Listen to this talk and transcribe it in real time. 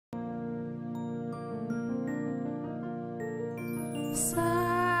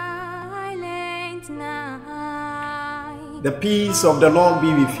Silent night. The peace of the Lord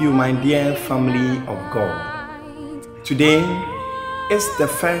be with you, my dear family of God. Today is the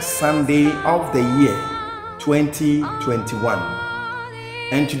first Sunday of the year 2021.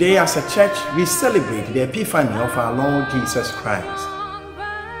 And today as a church, we celebrate the Epiphany of our Lord Jesus Christ.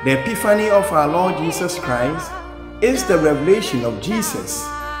 The Epiphany of our Lord Jesus Christ is the revelation of Jesus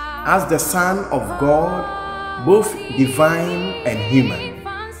as the Son of God, both divine and human.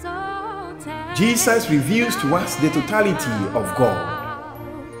 Jesus reveals to us the totality of God,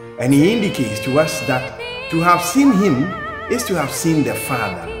 and he indicates to us that to have seen him is to have seen the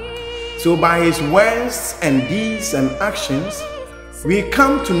Father. So by his words and deeds and actions, we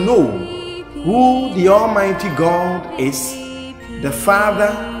come to know who the Almighty God is, the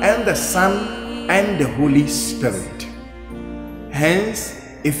Father and the Son and the Holy Spirit. Hence,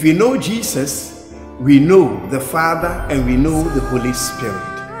 if we know Jesus, we know the Father and we know the Holy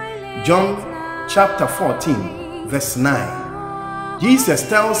Spirit. John chapter 14 verse 9. Jesus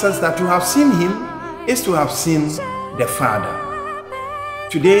tells us that to have seen him is to have seen the Father.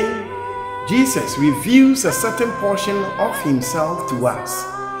 Today, Jesus reveals a certain portion of himself to us,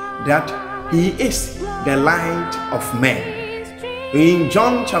 that he is the light of men. In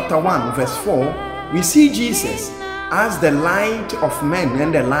John chapter 1 verse 4, we see Jesus as the light of men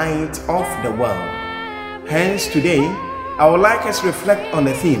and the light of the world. Hence today, I would like us to reflect on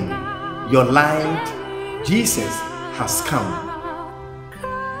the theme, your light, Jesus has come.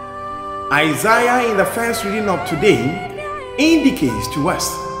 Isaiah in the first reading of today indicates to us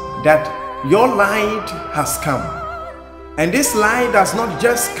that your light has come. And this light does not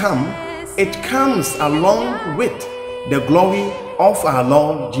just come, it comes along with the glory of our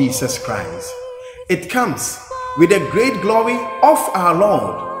Lord Jesus Christ. It comes with the great glory of our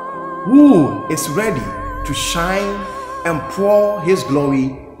Lord, who is ready to shine and pour his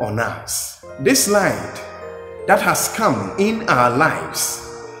glory on us. This light that has come in our lives,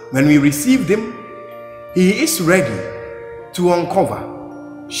 when we receive him, he is ready to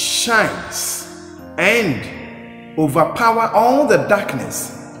uncover, shines, and overpower all the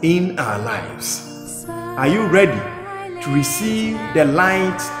darkness in our lives. Are you ready to receive the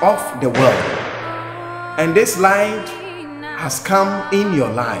light of the world? And this light has come in your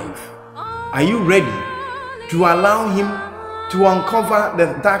life. Are you ready to allow him to uncover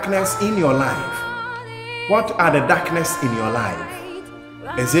the darkness in your life? What are the darkness in your life?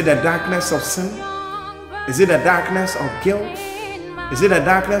 Is it the darkness of sin? Is it the darkness of guilt? Is it the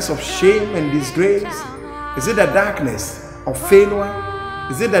darkness of shame and disgrace? Is it the darkness of failure?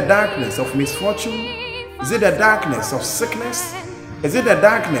 Is it the darkness of misfortune? Is it the darkness of sickness? Is it the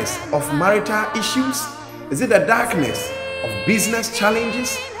darkness of marital issues? Is it the darkness of business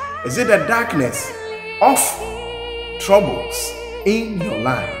challenges? Is it the darkness of troubles in your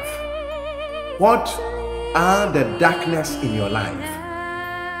life? What are the darkness in your life?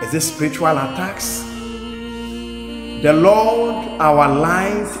 Is it spiritual attacks? The Lord, our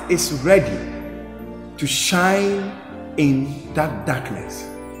light, is ready to shine in that darkness.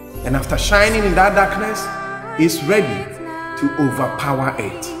 And after shining in that darkness, he is ready to overpower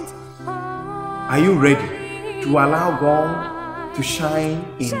it. Are you ready to allow God to shine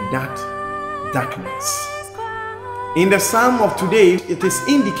in that darkness? In the psalm of today, it is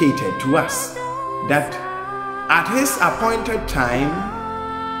indicated to us that at his appointed time,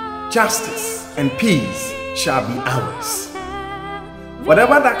 justice and peace shall be ours.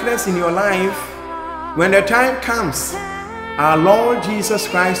 Whatever darkness in your life, when the time comes, our Lord Jesus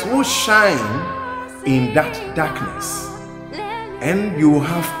Christ will shine in that darkness, and you will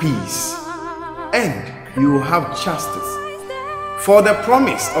have peace and you will have justice. For the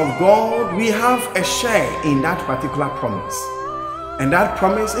promise of God, we have a share in that particular promise. And that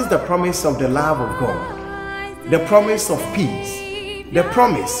promise is the promise of the love of God, the promise of peace, the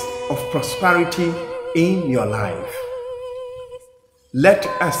promise of prosperity in your life. Let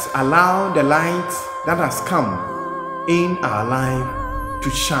us allow the light that has come in our life to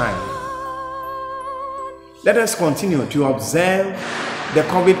shine. Let us continue to observe the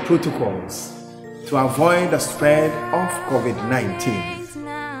COVID protocols to avoid the spread of COVID-19.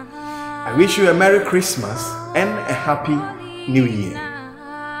 I wish you a Merry Christmas and a Happy New Year.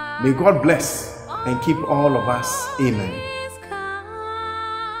 May God bless and keep all of us. Amen.